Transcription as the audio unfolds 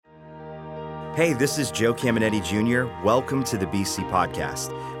Hey, this is Joe Caminetti Jr. Welcome to the BC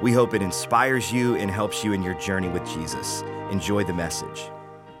Podcast. We hope it inspires you and helps you in your journey with Jesus. Enjoy the message.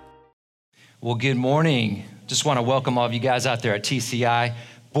 Well, good morning. Just want to welcome all of you guys out there at TCI.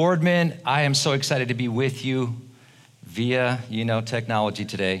 Boardman, I am so excited to be with you via, technology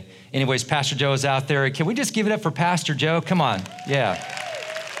today. Anyways, Pastor Joe is out there. Can we just give it up for Pastor Joe? Come on. Yeah.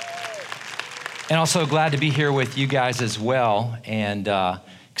 And also glad to be here with you guys as well. And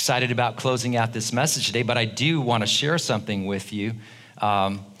excited about closing out this message today, but I do want to share something with you.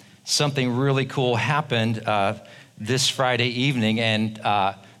 Something really cool happened this Friday evening, and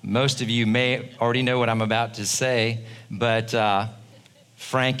most of you may already know what I'm about to say, but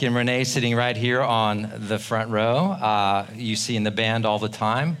Frank and Renee sitting right here on the front row, you see in the band all the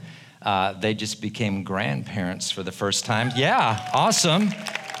time, they just became grandparents for the first time. Yeah, awesome.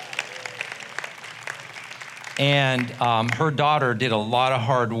 And her daughter did a lot of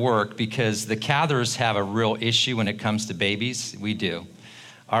hard work because the Cathers have a real issue when it comes to babies. We do.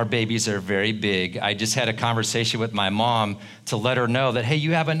 Our babies are very big. I just had a conversation with my mom to let her know that, hey,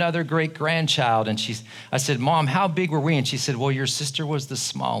 you have another great grandchild. And I said, Mom, how big were we? And she said, well, your sister was the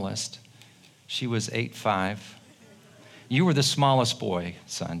smallest. She was 8'5". You were the smallest boy,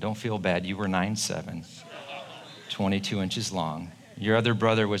 son. Don't feel bad. You were 9'7", 22 inches long. Your other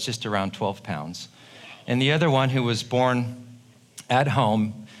brother was just around 12 pounds. And the other one who was born at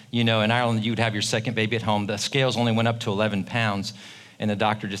home, in Ireland, you'd have your second baby at home. The scales only went up to 11 pounds. And the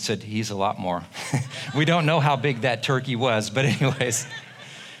doctor just said, he's a lot more. We don't know how big that turkey was, but anyways.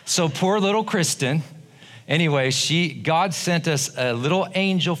 So poor little Kristen. Anyway, God sent us a little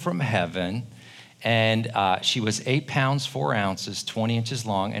angel from heaven. And she was 8 pounds, 4 ounces, 20 inches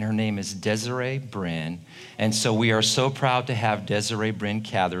long. And her name is Desiree Bryn. And so we are so proud to have Desiree Bryn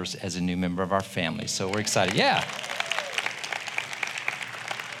Cathers as a new member of our family. So we're excited. Yeah.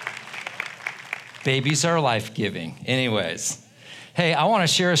 Babies are life-giving. Anyways. Hey, I want to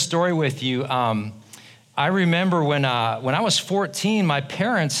share a story with you. I remember when I was 14, my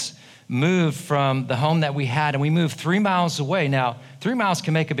parents moved from the home that we had, and we moved 3 miles away. Now, 3 miles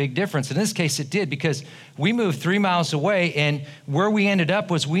can make a big difference. In this case, it did, because we moved 3 miles away, and where we ended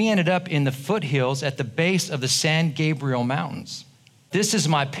up in the foothills at the base of the San Gabriel Mountains. This is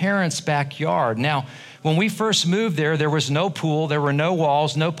my parents' backyard. Now, when we first moved there was no pool, there were no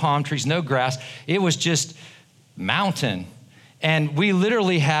walls, no palm trees, no grass. It was just mountain. And we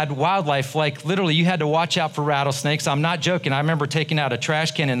literally had wildlife, you had to watch out for rattlesnakes. I'm not joking. I remember taking out a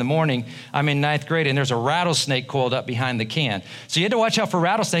trash can in the morning. I'm in 9th grade, and there's a rattlesnake coiled up behind the can. So you had to watch out for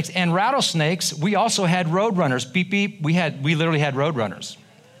rattlesnakes. And rattlesnakes, we also had roadrunners. Beep, beep. We literally had roadrunners.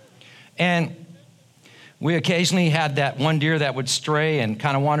 And we occasionally had that one deer that would stray and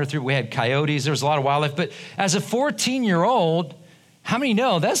kind of wander through. We had coyotes. There was a lot of wildlife. But as a 14-year-old, how many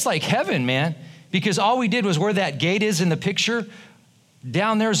know that's like heaven, man? Because all we did was where that gate is in the picture,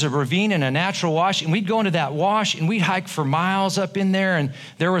 down there's a ravine and a natural wash, and we'd go into that wash, and we'd hike for miles up in there, and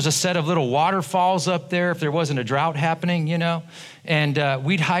there was a set of little waterfalls up there if there wasn't a drought happening, and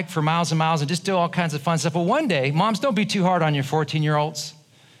we'd hike for miles and miles and just do all kinds of fun stuff. Well, one day, moms, don't be too hard on your 14-year-olds.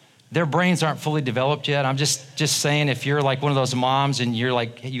 Their brains aren't fully developed yet. I'm just saying, if you're like one of those moms and you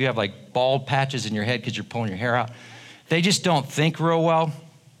have like bald patches in your head because you're pulling your hair out, they just don't think real well.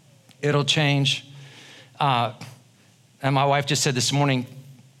 It'll change. And my wife just said this morning,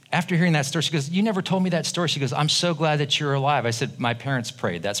 after hearing that story, she goes, you never told me that story. She goes, I'm so glad that you're alive. I said, my parents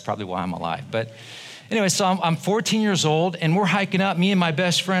prayed. That's probably why I'm alive. But anyway, so I'm 14 years old, and we're hiking up. Me and my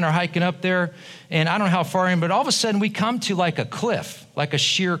best friend are hiking up there, and I don't know how far in, but all of a sudden we come to like a cliff, like a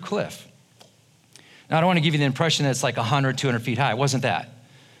sheer cliff. Now, I don't want to give you the impression that it's like 100, 200 feet high. It wasn't that.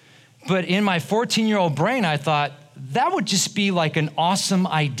 But in my 14-year-old brain, I thought, that would just be like an awesome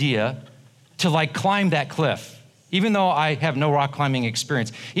idea to like climb that cliff, even though I have no rock climbing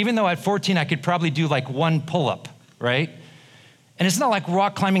experience. Even though at 14, I could probably do like one pull-up, right? And it's not like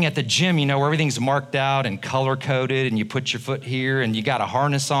rock climbing at the gym, where everything's marked out and color-coded and you put your foot here and you got a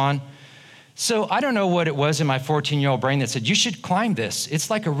harness on. So I don't know what it was in my 14-year-old brain that said, you should climb this.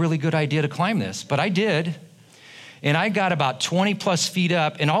 It's like a really good idea to climb this, but I did. And I got about 20 plus feet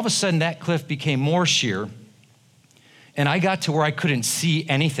up, and all of a sudden that cliff became more sheer. And I got to where I couldn't see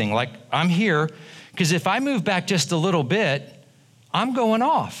anything. Like, I'm here, because if I move back just a little bit, I'm going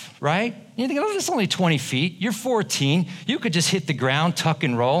off, right? You think, oh, that's only 20 feet. You're 14. You could just hit the ground, tuck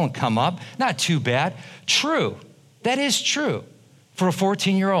and roll, and come up. Not too bad. True. That is true for a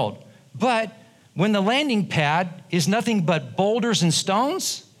 14-year-old. But when the landing pad is nothing but boulders and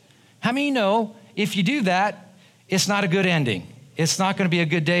stones, how many know if you do that, it's not a good ending? It's not going to be a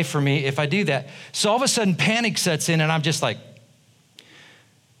good day for me if I do that. So all of a sudden panic sets in, and I'm just like,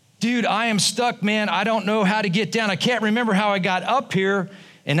 dude, I am stuck, man. I don't know how to get down. I can't remember how I got up here,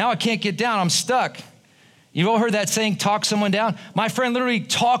 and now I can't get down. I'm stuck. You've all heard that saying, talk someone down? My friend literally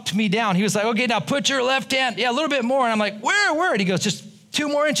talked me down. He was like, okay, now put your left hand. Yeah, a little bit more. And I'm like, where? And he goes, just 2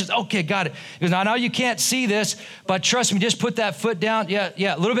 more inches. Okay, got it. He goes, now I know you can't see this, but trust me, just put that foot down. Yeah,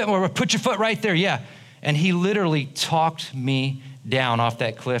 a little bit more. Put your foot right there. Yeah. And he literally talked me down off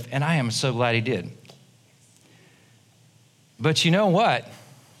that cliff, and I am so glad he did. But you know what?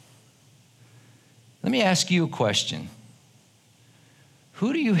 Let me ask you a question.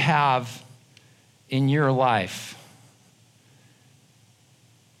 Who do you have in your life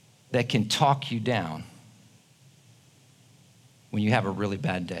that can talk you down when you have a really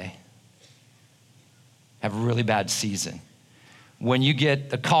bad day, have a really bad season? When you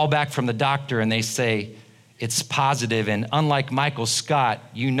get a call back from the doctor and they say it's positive, and unlike Michael Scott,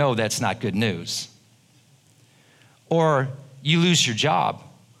 you know that's not good news. Or you lose your job,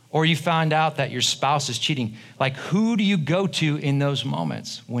 or you find out that your spouse is cheating. Like, who do you go to in those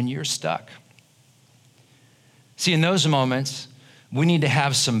moments when you're stuck? See, in those moments, we need to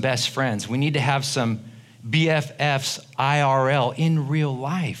have some best friends. We need to have some BFFs IRL in real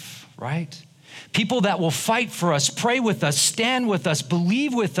life, right? People that will fight for us, pray with us, stand with us,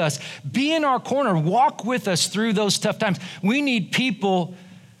 believe with us, be in our corner, walk with us through those tough times. We need people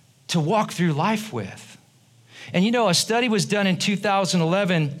to walk through life with. And you know, a study was done in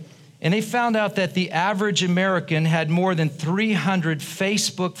 2011, and they found out that the average American had more than 300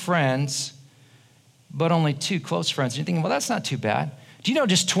 Facebook friends, but only 2 close friends. And you're thinking, well, that's not too bad. Do you know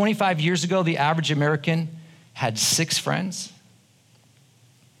just 25 years ago, the average American had 6 friends?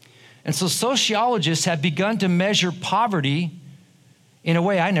 And so sociologists have begun to measure poverty in a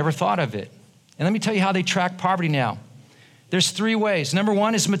way I never thought of it. And let me tell you how they track poverty now. There's 3 ways. Number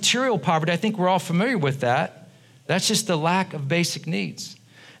 1 is material poverty. I think we're all familiar with that. That's just the lack of basic needs.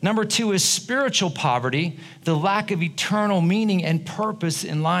 Number 2 is spiritual poverty, the lack of eternal meaning and purpose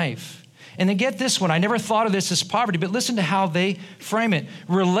in life. And then get this one, I never thought of this as poverty, but listen to how they frame it.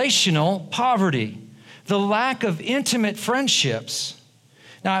 Relational poverty, the lack of intimate friendships.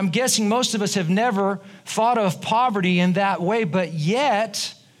 Now, I'm guessing most of us have never thought of poverty in that way, but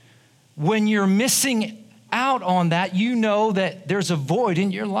yet, when you're missing out on that, you know that there's a void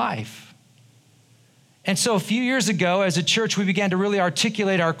in your life. And so a few years ago, as a church, we began to really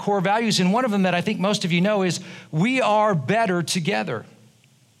articulate our core values, and one of them that I think most of you know is we are better together.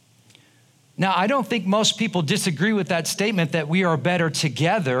 Now, I don't think most people disagree with that statement that we are better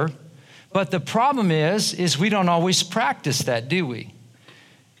together, but the problem is we don't always practice that, do we?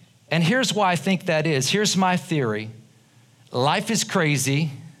 And here's why I think that is. Here's my theory. Life is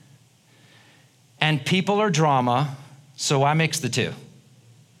crazy, and people are drama, so I mix the two.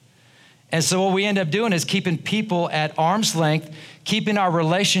 And so what we end up doing is keeping people at arm's length, keeping our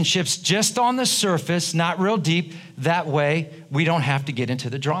relationships just on the surface, not real deep. That way, we don't have to get into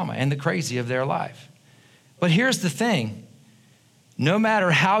the drama and the crazy of their life. But here's the thing. No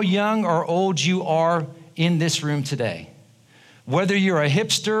matter how young or old you are in this room today, whether you're a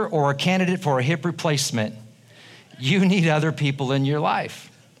hipster or a candidate for a hip replacement, you need other people in your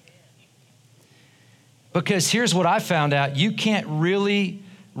life. Because here's what I found out. You can't really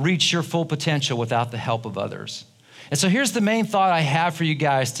reach your full potential without the help of others. And so here's the main thought I have for you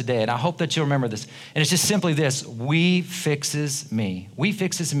guys today, and I hope that you'll remember this. And it's just simply this: we fixes me. We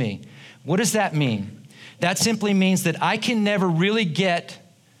fixes me. What does that mean? That simply means that I can never really get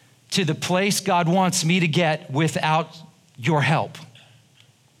to the place God wants me to get without your help.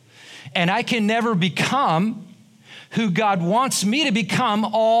 And I can never become who God wants me to become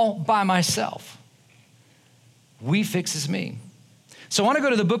all by myself. We fixes me. So I want to go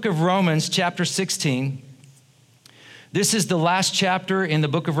to the book of Romans, chapter 16. This is the last chapter in the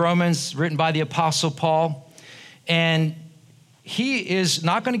book of Romans written by the Apostle Paul. And he is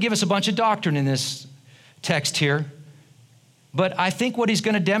not going to give us a bunch of doctrine in this text here, but I think what he's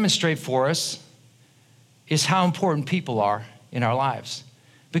going to demonstrate for us is how important people are in our lives.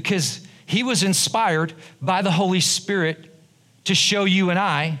 Because he was inspired by the Holy Spirit to show you and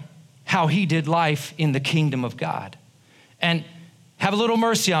I how he did life in the kingdom of God. And have a little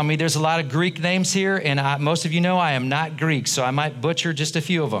mercy on me. There's a lot of Greek names here, and most of you know I am not Greek, so I might butcher just a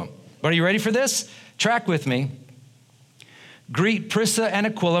few of them. But are you ready for this? Track with me. Greet Prisca and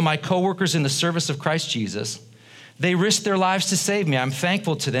Aquila, my co-workers in the service of Christ Jesus. They risked their lives to save me. I'm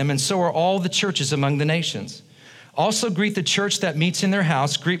thankful to them, and so are all the churches among the nations. Also greet the church that meets in their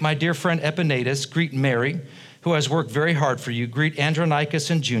house. Greet my dear friend Epaenetus. Greet Mary, who has worked very hard for you. Greet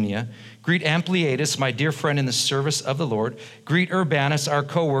Andronicus and Junia. Greet Ampliatus, my dear friend in the service of the Lord. Greet Urbanus, our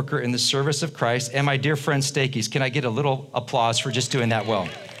co-worker in the service of Christ, and my dear friend Stachys. Can I get a little applause for just doing that well?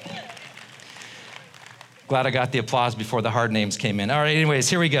 Glad I got the applause before the hard names came in. All right, anyways,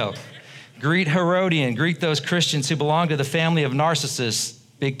 here we go. Greet Herodian. Greet those Christians who belong to the family of Narcissus.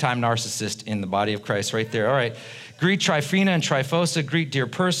 Big time narcissist in the body of Christ right there. All right. Greet Tryphena and Tryphosa. Greet dear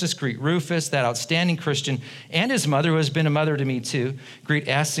Persis. Greet Rufus, that outstanding Christian, and his mother, who has been a mother to me too. Greet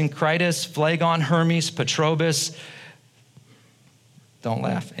Asyncritus, Phlegon, Hermes, Petrobus. Don't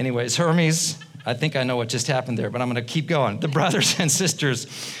laugh. Anyways, Hermes. I think I know what just happened there, but I'm going to keep going. The brothers and sisters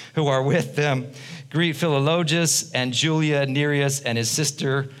who are with them. Greet Philologus and Julia, Nereus and his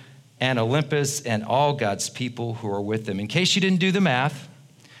sister, and Olympus, and all God's people who are with them. In case you didn't do the math,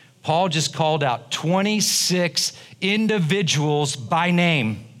 Paul just called out 26 individuals by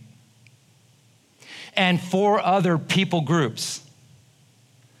name and 4 other people groups.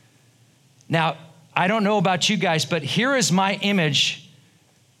 Now, I don't know about you guys, but here is my image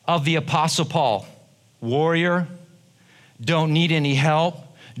of the Apostle Paul. Warrior, don't need any help,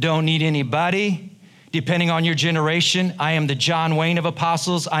 don't need anybody. Depending on your generation, I am the John Wayne of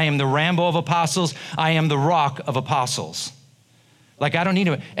apostles. I am the Rambo of apostles. I am the Rock of apostles. Like, I don't need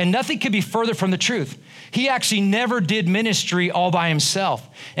him. And nothing could be further from the truth. He actually never did ministry all by himself.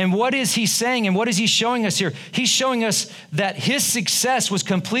 And what is he saying and what is he showing us here? He's showing us that his success was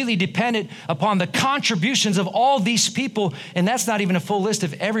completely dependent upon the contributions of all these people. And that's not even a full list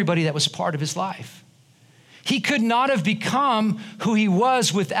of everybody that was part of his life. He could not have become who he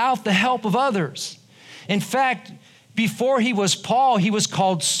was without the help of others. In fact, before he was Paul, he was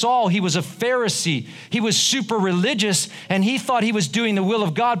called Saul. He was a Pharisee. He was super religious, and he thought he was doing the will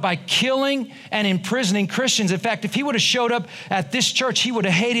of God by killing and imprisoning Christians. In fact, if he would have showed up at this church, he would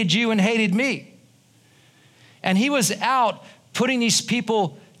have hated you and hated me. And he was out putting these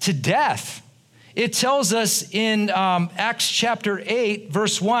people to death. It tells us in Acts chapter 8,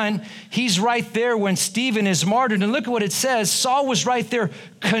 verse 1, he's right there when Stephen is martyred. And look at what it says. Saul was right there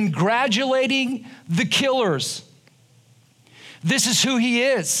congratulating the killers. This is who he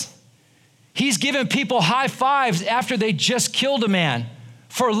is. He's giving people high fives after they just killed a man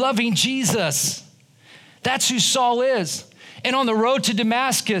for loving Jesus. That's who Saul is. And on the road to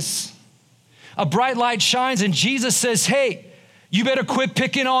Damascus, a bright light shines and Jesus says, hey, you better quit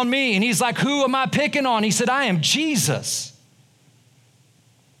picking on me. And he's like, who am I picking on? He said, I am Jesus.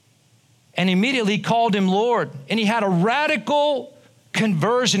 And immediately called him Lord. And he had a radical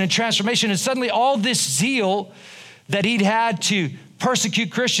conversion and transformation. And suddenly all this zeal that he'd had to persecute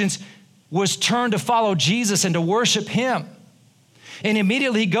Christians was turned to follow Jesus and to worship him. And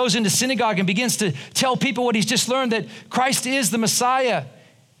immediately he goes into synagogue and begins to tell people what he's just learned, that Christ is the Messiah.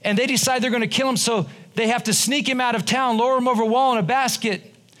 And they decide they're going to kill him, so they have to sneak him out of town, lower him over a wall in a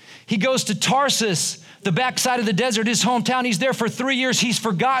basket. He goes to Tarsus, the backside of the desert, his hometown. He's there for 3 years. He's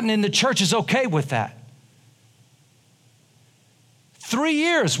forgotten, and the church is okay with that. 3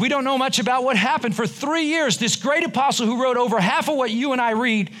 years. We don't know much about what happened. For 3 years, this great apostle who wrote over half of what you and I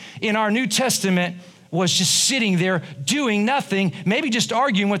read in our New Testament was just sitting there doing nothing, maybe just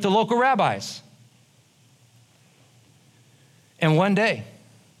arguing with the local rabbis. And one day,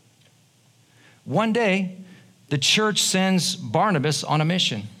 the church sends Barnabas on a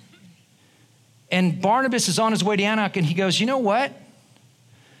mission. And Barnabas is on his way to Antioch, and he goes, you know what?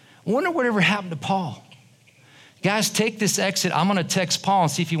 I wonder whatever happened to Paul. Guys, take this exit. I'm going to text Paul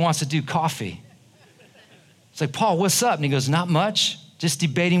and see if he wants to do coffee. It's like, Paul, what's up? And he goes, not much. Just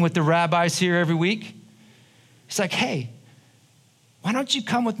debating with the rabbis here every week. He's like, hey, why don't you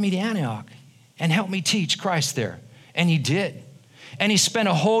come with me to Antioch and help me teach Christ there? And he did. And he spent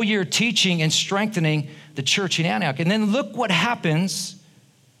a whole year teaching and strengthening the church in Antioch. And then look what happens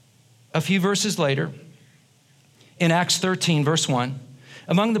a few verses later in Acts 13, verse 1.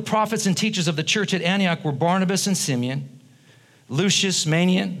 Among the prophets and teachers of the church at Antioch were Barnabas and Simeon, Lucius,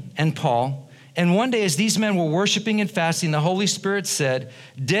 Manaen, and Paul. And one day as these men were worshiping and fasting, the Holy Spirit said,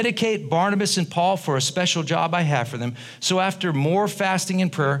 dedicate Barnabas and Paul for a special job I have for them. So after more fasting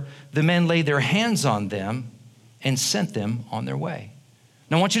and prayer, the men laid their hands on them and sent them on their way.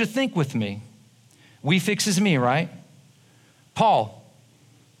 Now I want you to think with me. We fixes me, right? Paul,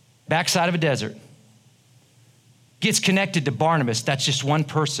 backside of a desert, gets connected to Barnabas. That's just one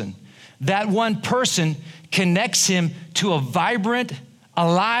person. That one person connects him to a vibrant,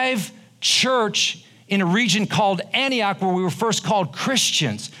 alive church in a region called Antioch, where we were first called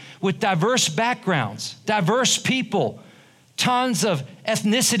Christians, with diverse backgrounds, diverse people, tons of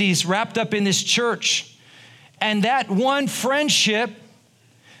ethnicities wrapped up in this church. And that one friendship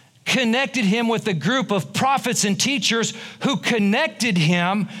connected him with a group of prophets and teachers who connected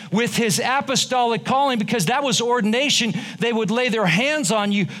him with his apostolic calling, because that was ordination. They would lay their hands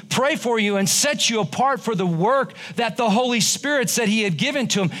on you, pray for you, and set you apart for the work that the Holy Spirit said he had given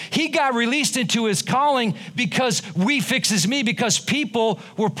to him. He got released into his calling because we fixes me, because people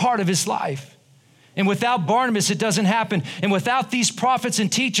were part of his life. And without Barnabas, it doesn't happen. And without these prophets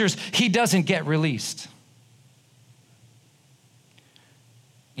and teachers, he doesn't get released.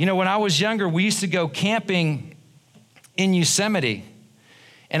 You know, when I was younger, we used to go camping in Yosemite.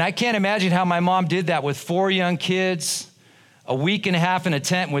 And I can't imagine how my mom did that with 4 young kids, a week and a half in a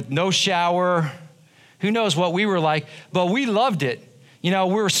tent with no shower. Who knows what we were like, but we loved it. You know,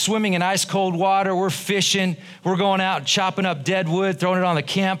 we were swimming in ice cold water, we're fishing, we're going out and chopping up dead wood, throwing it on the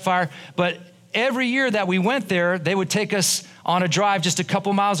campfire. But every year that we went there, they would take us on a drive just a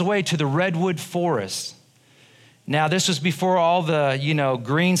couple miles away to the redwood forest. Now, this was before all the,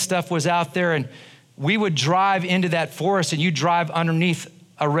 green stuff was out there, and we would drive into that forest, and you drive underneath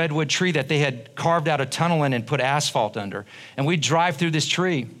a redwood tree that they had carved out a tunnel in and put asphalt under. And we'd drive through this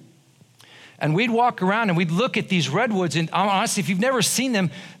tree, and we'd walk around, and we'd look at these redwoods, and honestly, if you've never seen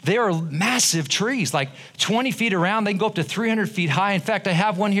them, they are massive trees, like 20 feet around. They can go up to 300 feet high. In fact, I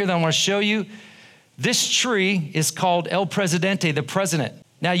have one here that I want to show you. This tree is called El Presidente, the president.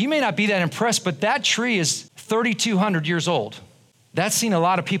 Now, you may not be that impressed, but that tree is 3,200 years old. That's seen a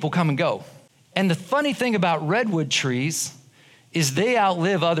lot of people come and go. And the funny thing about redwood trees is they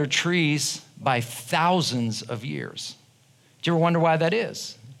outlive other trees by thousands of years. Do you ever wonder why that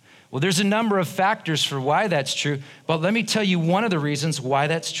is? Well, there's a number of factors for why that's true, but let me tell you one of the reasons why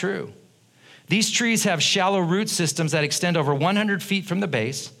that's true. These trees have shallow root systems that extend over 100 feet from the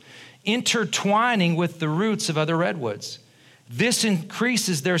base, intertwining with the roots of other redwoods. This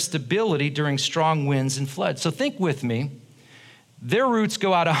increases their stability during strong winds and floods. So think with me, their roots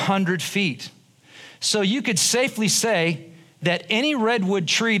go out 100 feet. So you could safely say that any redwood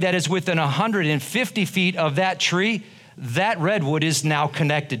tree that is within 150 feet of that tree, that redwood is now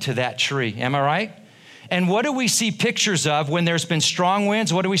connected to that tree. Am I right? And what do we see pictures of when there's been strong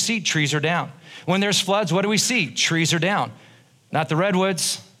winds? What do we see? Trees are down. When there's floods, what do we see? Trees are down. Not the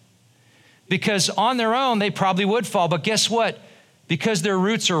redwoods. Because on their own, they probably would fall. But guess what? Because their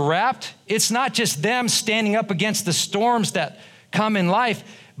roots are wrapped, it's not just them standing up against the storms that come in life,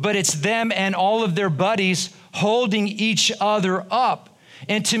 but it's them and all of their buddies holding each other up.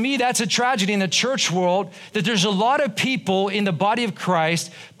 And to me, that's a tragedy in the church world, that there's a lot of people in the body of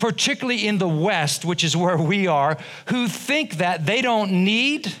Christ, particularly in the West, which is where we are, who think that they don't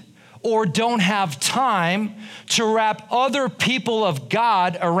need or don't have time to wrap other people of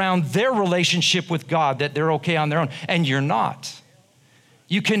God around their relationship with God, that they're okay on their own. And you're not.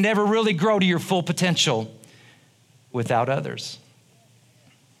 You can never really grow to your full potential without others.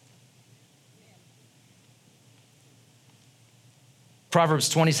 Proverbs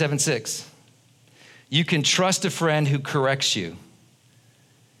 27:6. You can trust a friend who corrects you,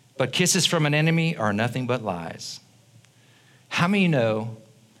 but kisses from an enemy are nothing but lies. How many know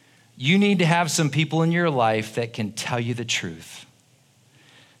you need to have some people in your life that can tell you the truth?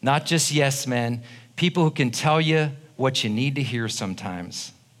 Not just yes men, people who can tell you what you need to hear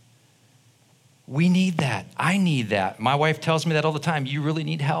sometimes. We need that. I need that. My wife tells me that all the time. You really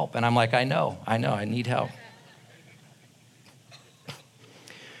need help. And I'm like, I know, I need help.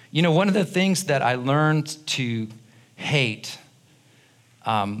 You know, one of the things that I learned to hate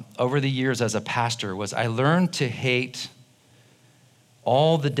over the years as a pastor was I learned to hate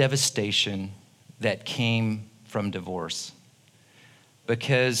all the devastation that came from divorce.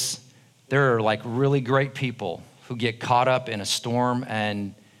 Because there are like really great people who get caught up in a storm,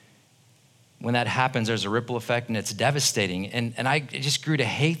 and when that happens, there's a ripple effect and it's devastating. And I just grew to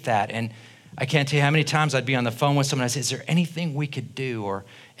hate that. And I can't tell you how many times I'd be on the phone with someone and I'd say, is there anything we could do?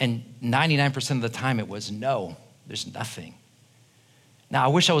 And 99% of the time it was no, there's nothing. Now, I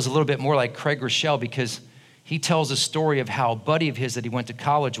wish I was a little bit more like Craig Rochelle, because he tells a story of how a buddy of his that he went to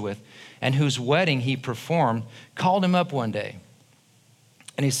college with and whose wedding he performed called him up one day.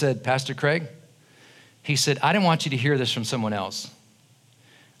 And he said, Pastor Craig, he said, I didn't want you to hear this from someone else.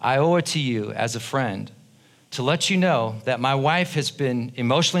 I owe it to you as a friend to let you know that my wife has been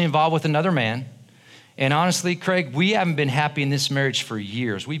emotionally involved with another man. And honestly, Craig, we haven't been happy in this marriage for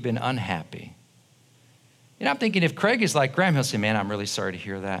years. We've been unhappy. And I'm thinking, if Craig is like Graham, he'll say, man, I'm really sorry to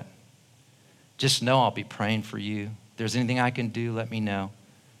hear that. Just know I'll be praying for you. If there's anything I can do, let me know.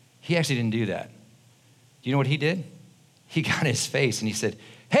 He actually didn't do that. Do you know what he did? He got his face and he said,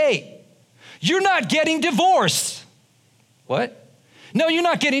 hey, you're not getting divorced. What? No, you're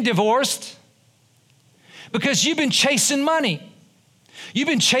not getting divorced because you've been chasing money. You've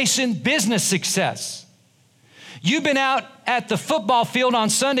been chasing business success. You've been out at the football field on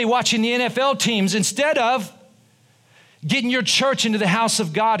Sunday watching the NFL teams instead of getting your church into the house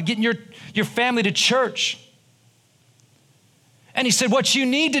of God, getting your family to church. And he said, what you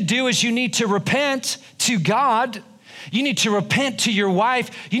need to do is you need to repent to God. You need to repent to your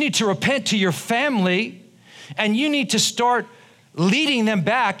wife. You need to repent to your family. And you need to start leading them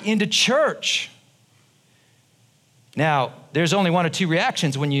back into church. Now, there's only one or two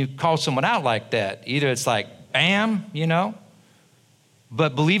reactions when you call someone out like that. Either it's like, bam,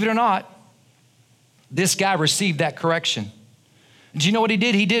 But believe it or not, this guy received that correction. Do you know what he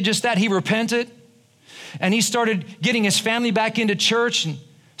did? He did just that. He repented. And he started getting his family back into church and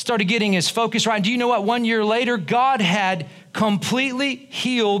started getting his focus right. And do you know what? 1 year later, God had completely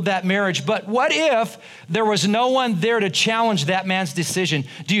healed that marriage. But what if there was no one there to challenge that man's decision?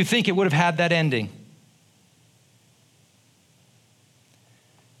 Do you think it would have had that ending?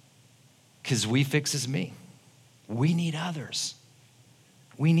 Because we fixes me. We need others.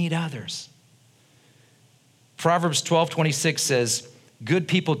 We need others. Proverbs 12:26 says, good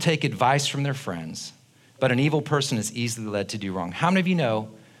people take advice from their friends, but an evil person is easily led to do wrong. How many of you know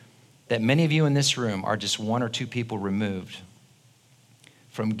that many of you in this room are just one or two people removed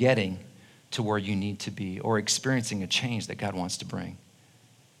from getting to where you need to be or experiencing a change that God wants to bring?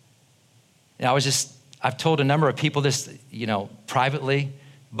 And I've told a number of people this, privately,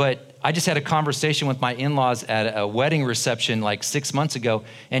 but I just had a conversation with my in-laws at a wedding reception like 6 months ago,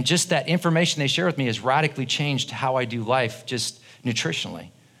 and just that information they share with me has radically changed how I do life just nutritionally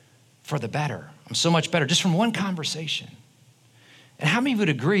for the better. I'm so much better just from one conversation. And how many would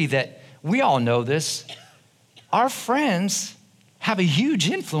agree that we all know this? Our friends have a huge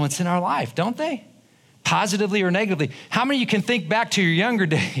influence in our life, don't they? Positively or negatively. How many of you can think back to your younger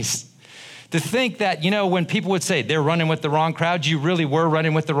days to think that, when people would say they're running with the wrong crowd, you really were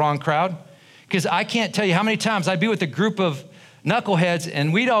running with the wrong crowd? Because I can't tell you how many times I'd be with a group of knuckleheads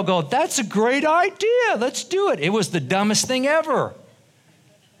and we'd all go, that's a great idea, let's do it. It was the dumbest thing ever.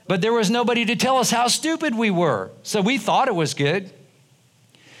 But there was nobody to tell us how stupid we were. So we thought it was good.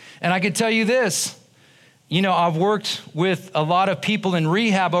 And I could tell you this, I've worked with a lot of people in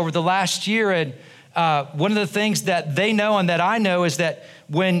rehab over the last year. And one of the things that they know and that I know is that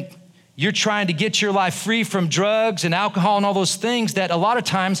when you're trying to get your life free from drugs and alcohol and all those things, that a lot of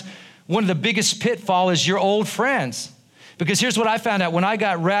times one of the biggest pitfall is your old friends. Because here's what I found out. When I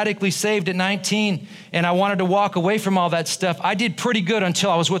got radically saved at 19 and I wanted to walk away from all that stuff, I did pretty good until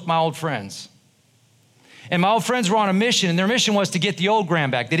I was with my old friends. And my old friends were on a mission, and their mission was to get the old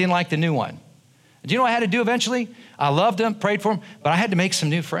Graham back. They didn't like the new one. Do you know what I had to do eventually? I loved them, prayed for them, but I had to make some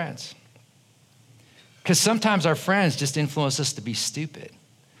new friends. Because sometimes our friends just influence us to be stupid.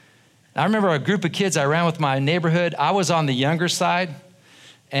 I remember a group of kids I ran with my neighborhood. I was on the younger side,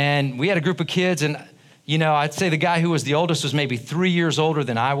 and we had a group of kids, and I'd say the guy who was the oldest was maybe 3 years older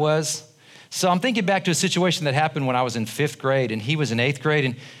than I was. So I'm thinking back to a situation that happened when I was in 5th grade, and he was in 8th grade,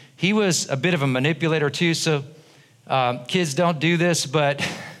 and he was a bit of a manipulator too. So kids don't do this, but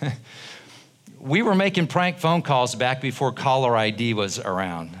we were making prank phone calls back before caller ID was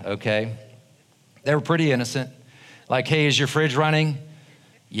around, okay? They were pretty innocent. Like, hey, is your fridge running?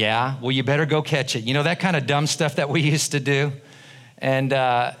 Yeah, well, you better go catch it. That kind of dumb stuff that we used to do. And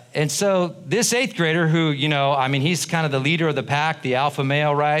so this 8th grader who, he's kind of the leader of the pack, the alpha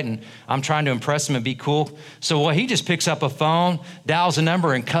male, right? And I'm trying to impress him and be cool. So he just picks up a phone, dials a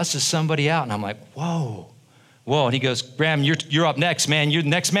number, and cusses somebody out. And I'm like, whoa. And he goes, Graham, you're up next, man. You're the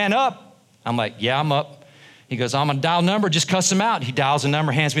next man up. I'm like, yeah, I'm up. He goes, I'm going to dial a number, just cuss him out. He dials a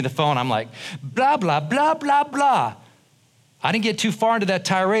number, hands me the phone. I'm like, blah, blah, blah, blah, blah. I didn't get too far into that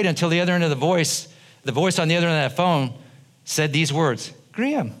tirade until the other end of the voice on the other end of that phone said these words,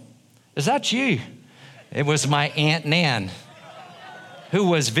 Graham, is that you? It was my Aunt Nan, who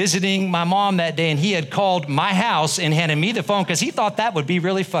was visiting my mom that day, and he had called my house and handed me the phone because he thought that would be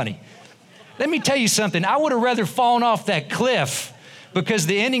really funny. Let me tell you something. I would have rather fallen off that cliff because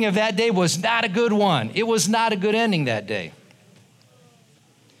the ending of that day was not a good one. It was not a good ending that day.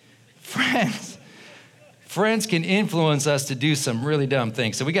 Friends can influence us to do some really dumb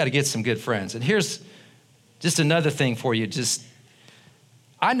things. So we got to get some good friends. And here's just another thing for you.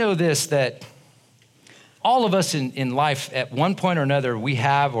 I know this, that all of us in life at one point or another, we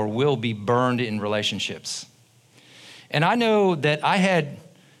have or will be burned in relationships. And I know that I had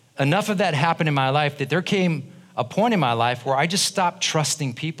enough of that happen in my life that there came a point in my life where I just stopped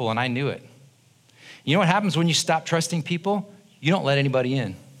trusting people, and I knew it. You know what happens when you stop trusting people? You don't let anybody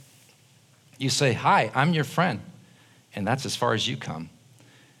in. You say, hi, I'm your friend. And that's as far as you come.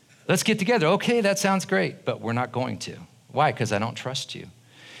 Let's get together. Okay, that sounds great, but we're not going to. Why? Because I don't trust you.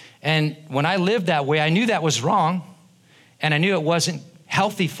 And when I lived that way, I knew that was wrong, and I knew it wasn't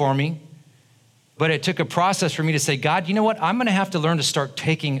healthy for me, but it took a process for me to say, God, you know what? I'm gonna have to learn to start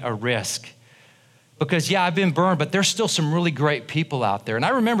taking a risk. Because yeah, I've been burned, but there's still some really great people out there. And I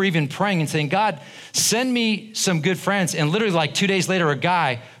remember even praying and saying, God, send me some good friends. And literally like 2 days later, a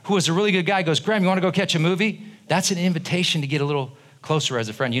guy who was a really good guy goes, Graham, you wanna go catch a movie? That's an invitation to get a little closer as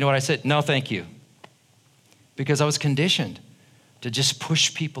a friend. You know what I said? No, thank you. Because I was conditioned to just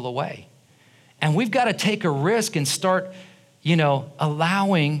push people away. And we've got to take a risk and start,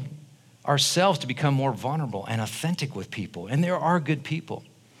 allowing ourselves to become more vulnerable and authentic with people. And there are good people.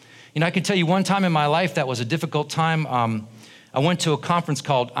 I can tell you one time in my life that was a difficult time. I went to a conference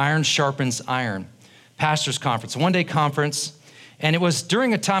called Iron Sharpens Iron, pastor's conference, one-day conference. And it was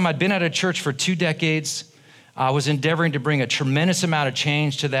during a time I'd been at a church for 2 decades. I was endeavoring to bring a tremendous amount of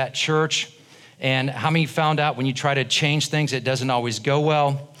change to that church. And how many found out when you try to change things, it doesn't always go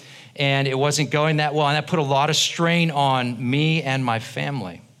well? And it wasn't going that well. And that put a lot of strain on me and my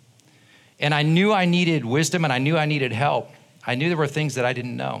family. And I knew I needed wisdom and I knew I needed help. I knew there were things that I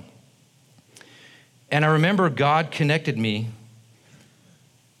didn't know. And I remember God connected me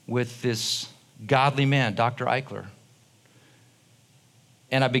with this godly man, Dr. Eichler.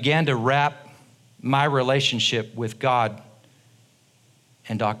 And I began to wrap my relationship with God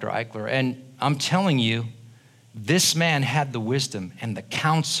and Dr. Eichler. And I'm telling you, this man had the wisdom and the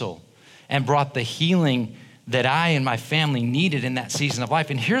counsel and brought the healing that I and my family needed in that season of life.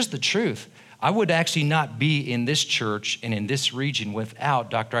 And here's the truth. I would actually not be in this church and in this region without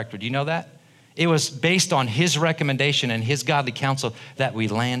Dr. Eichler. Do you know that? It was based on his recommendation and his godly counsel that we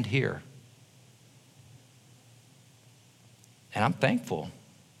land here. And I'm thankful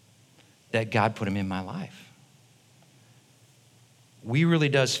that God put him in my life. We really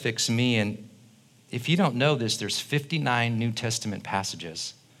does fix me. And if you don't know this, there's 59 New Testament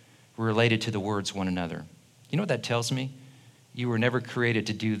passages related to the words one another. You know what that tells me? You were never created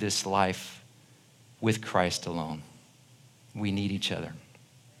to do this life with Christ alone. We need each other.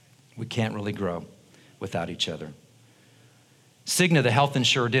 We can't really grow without each other. Cigna, the health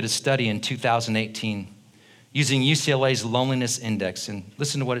insurer, did a study in 2018 using UCLA's loneliness index. And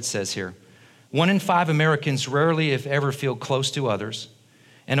listen to what it says here. 1 in 5 Americans rarely, if ever, feel close to others.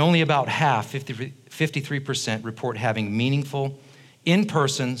 And only about half, 53%, report having meaningful,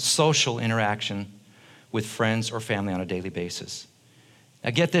 in-person social interaction with friends or family on a daily basis.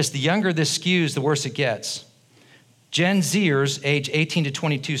 Now get this, the younger this skews, the worse it gets. Gen Zers, age 18 to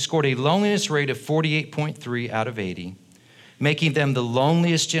 22, scored a loneliness rate of 48.3 out of 80, making them the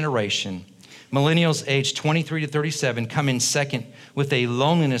loneliest generation. Millennials, age 23 to 37, come in second with a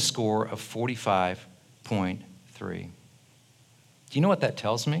loneliness score of 45.3. Do you know what that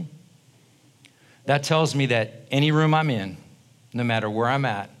tells me? That tells me that any room I'm in, no matter where I'm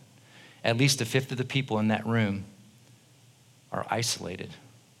at least a fifth of the people in that room are isolated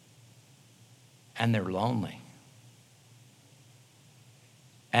and they're lonely.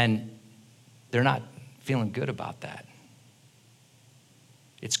 And they're not feeling good about that.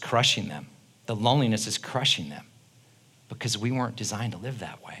 It's crushing them. The loneliness is crushing them because we weren't designed to live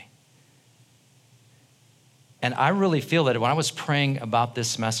that way. And I really feel that when I was praying about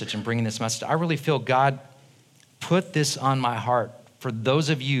this message and bringing this message, I really feel God put this on my heart for those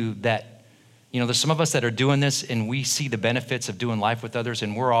of you that, there's some of us that are doing this and we see the benefits of doing life with others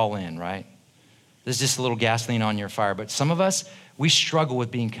and we're all in, right? There's just a little gasoline on your fire. But some of us, we struggle with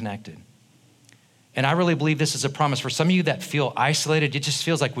being connected. And I really believe this is a promise for some of you that feel isolated. It just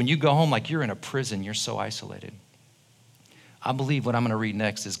feels like when you go home, like you're in a prison, you're so isolated. I believe what I'm going to read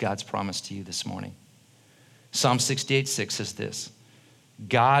next is God's promise to you this morning. Psalm 68:6 says this: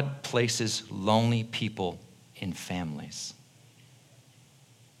 God places lonely people in families.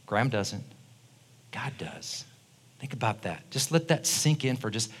 Graham doesn't. God does. Think about that. Just let that sink in for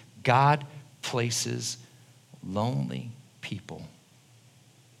just God places lonely people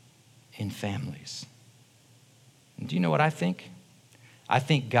in families. And do you know what I think? I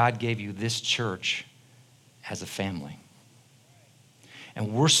think God gave you this church as a family.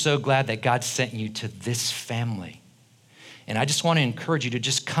 And we're so glad that God sent you to this family. And I just want to encourage you to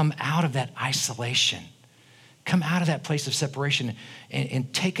just come out of that isolation. Come out of that place of separation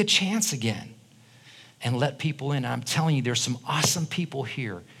and take a chance again and let people in. I'm telling you, there's some awesome people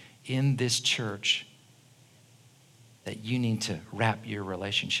here in this church that you need to wrap your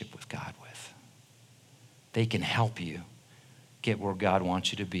relationship with God with. They can help you get where God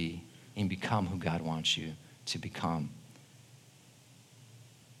wants you to be and become who God wants you to become.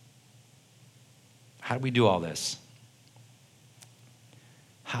 How do we do all this?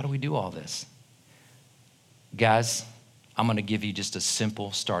 How do we do all this? Guys, I'm gonna give you just a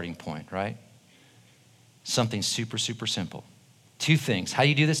simple starting point, right? Something super, super simple. 2 things. How do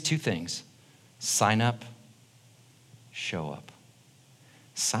you do this? 2 things. Sign up, show up.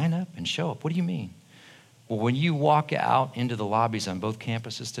 Sign up and show up. What do you mean? Well, when you walk out into the lobbies on both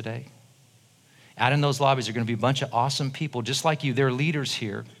campuses today, out in those lobbies are gonna be a bunch of awesome people just like you. They're leaders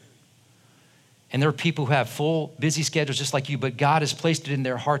here. And there are people who have full, busy schedules just like you, but God has placed it in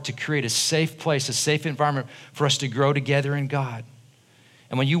their heart to create a safe place, a safe environment for us to grow together in God.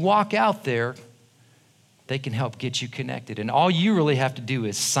 And when you walk out there, they can help get you connected. And all you really have to do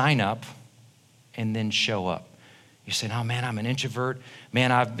is sign up and then show up. You're saying, oh man, I'm an introvert.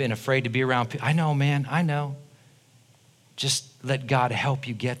 Man, I've been afraid to be around people. I know, man, I know. Just let God help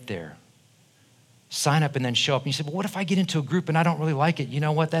you get there. Sign up and then show up. And you say, well, what if I get into a group and I don't really like it? You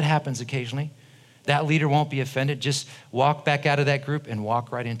know what? That happens occasionally. That leader won't be offended. Just walk back out of that group and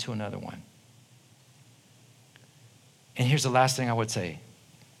walk right into another one. And here's the last thing I would say.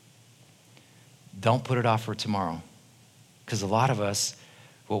 Don't put it off for tomorrow. Because a lot of us,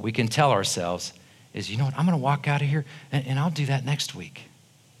 what we can tell ourselves is, you know what, I'm going to walk out of here and I'll do that next week.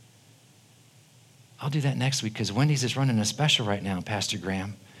 I'll do that next week because Wendy's is running a special right now, Pastor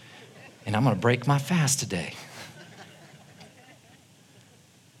Graham. And I'm going to break my fast today.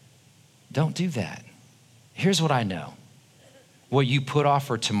 Don't do that. Here's what I know. What you put off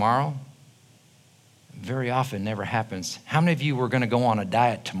for tomorrow very often never happens. How many of you were going to go on a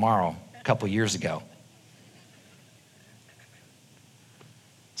diet tomorrow a couple years ago?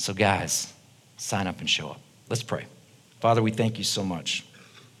 So guys, sign up and show up. Let's pray. Father, we thank you so much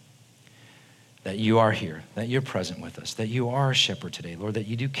that you are here, that you're present with us, that you are a shepherd today, Lord, that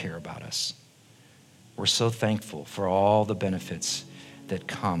you do care about us. We're so thankful for all the benefits that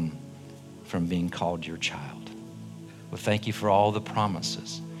come from being called your child. Well, thank you for all the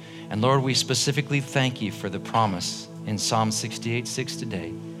promises. And Lord, we specifically thank you for the promise in Psalm 68:6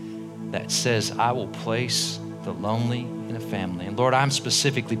 today that says, I will place the lonely in a family. And Lord, I'm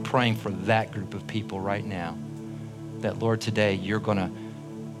specifically praying for that group of people right now, that Lord, today you're gonna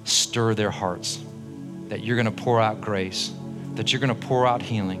stir their hearts, that you're gonna pour out grace, that you're gonna pour out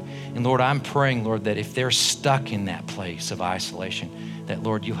healing. And Lord, I'm praying, Lord, that if they're stuck in that place of isolation, that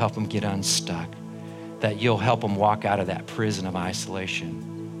Lord, you help them get unstuck, that you'll help them walk out of that prison of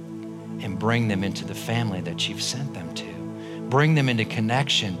isolation and bring them into the family that you've sent them to. Bring them into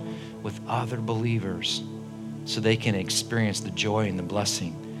connection with other believers so they can experience the joy and the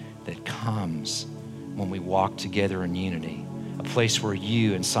blessing that comes when we walk together in unity. A place where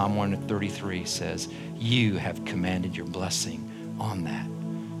you, in Psalm 133 says, you have commanded your blessing on that.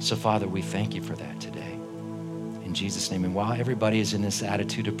 So Father, we thank you for that today. In Jesus' name. And while everybody is in this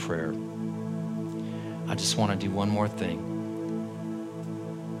attitude of prayer, I just want to do one more thing.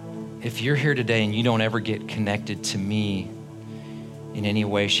 If you're here today and you don't ever get connected to me in any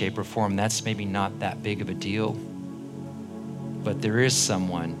way, shape, or form, that's maybe not that big of a deal. But there is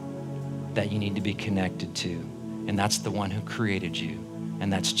someone that you need to be connected to, and that's the one who created you,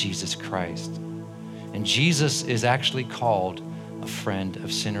 and that's Jesus Christ. And Jesus is actually called a friend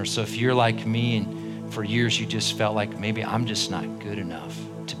of sinners. So if you're like me and for years you just felt like maybe I'm just not good enough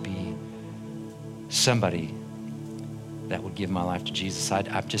to be somebody that would give my life to Jesus.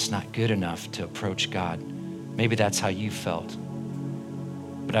 I'm just not good enough to approach God. Maybe that's how you felt.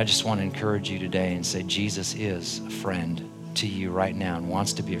 But I just want to encourage you today and say Jesus is a friend to you right now and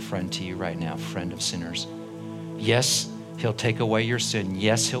wants to be a friend to you right now, friend of sinners. Yes, he'll take away your sin.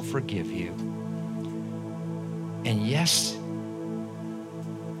 Yes, he'll forgive you. And yes,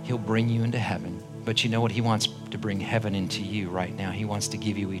 he'll bring you into heaven. But you know what? He wants to bring heaven into you right now. He wants to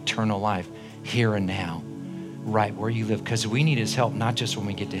give you eternal life here and now, right where you live. Because we need his help, not just when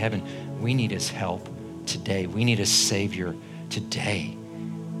we get to heaven. We need his help today. We need a Savior today.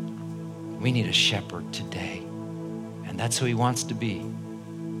 We need a shepherd today. And that's who he wants to be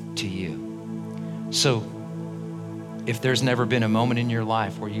to you. So if there's never been a moment in your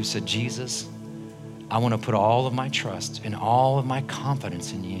life where you said, Jesus, I want to put all of my trust and all of my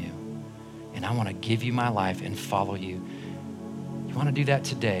confidence in you, and I want to give you my life and follow you. You want to do that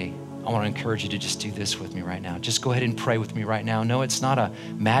today? I want to encourage you to just do this with me right now. Just go ahead and pray with me right now. No, it's not a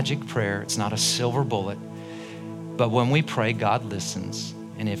magic prayer. It's not a silver bullet. But when we pray, God listens.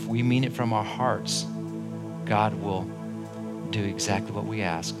 And if we mean it from our hearts, God will do exactly what we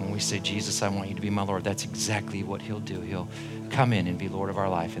ask. When we say, Jesus, I want you to be my Lord, that's exactly what he'll do. He'll come in and be Lord of our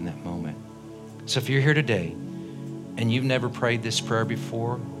life in that moment. So if you're here today and you've never prayed this prayer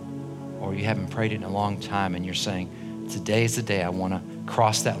before, or you haven't prayed it in a long time and you're saying, today is the day I want to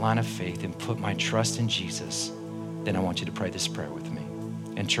cross that line of faith and put my trust in Jesus, then I want you to pray this prayer with me.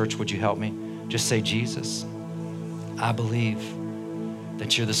 And church, would you help me? Just say, Jesus, I believe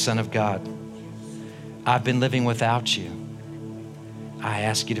that you're the Son of God. I've been living without you. I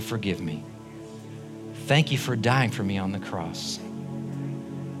ask you to forgive me. Thank you for dying for me on the cross.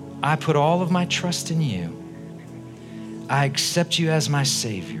 I put all of my trust in you. I accept you as my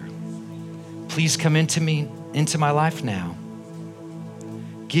Savior. Please come into my life now.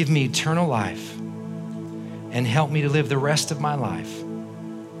 Give me eternal life and help me to live the rest of my life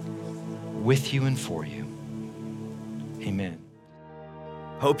with you and for you. Amen.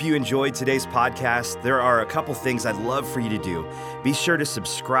 Hope you enjoyed today's podcast. There are a couple things I'd love for you to do. Be sure to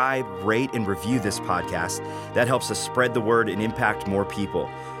subscribe, rate, and review this podcast. That helps us spread the word and impact more people.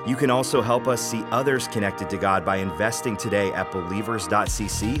 You can also help us see others connected to God by investing today at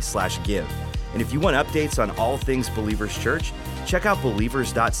believers.cc/give. And if you want updates on all things Believers Church, check out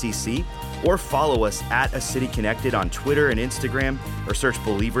believers.cc or follow us at A City Connected on Twitter and Instagram, or search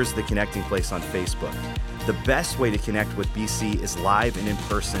Believers the Connecting Place on Facebook. The best way to connect with BC is live and in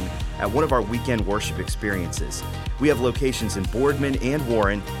person at one of our weekend worship experiences. We have locations in Boardman and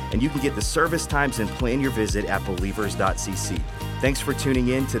Warren, and you can get the service times and plan your visit at believers.cc. Thanks for tuning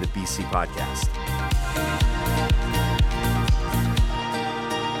in to the BC Podcast.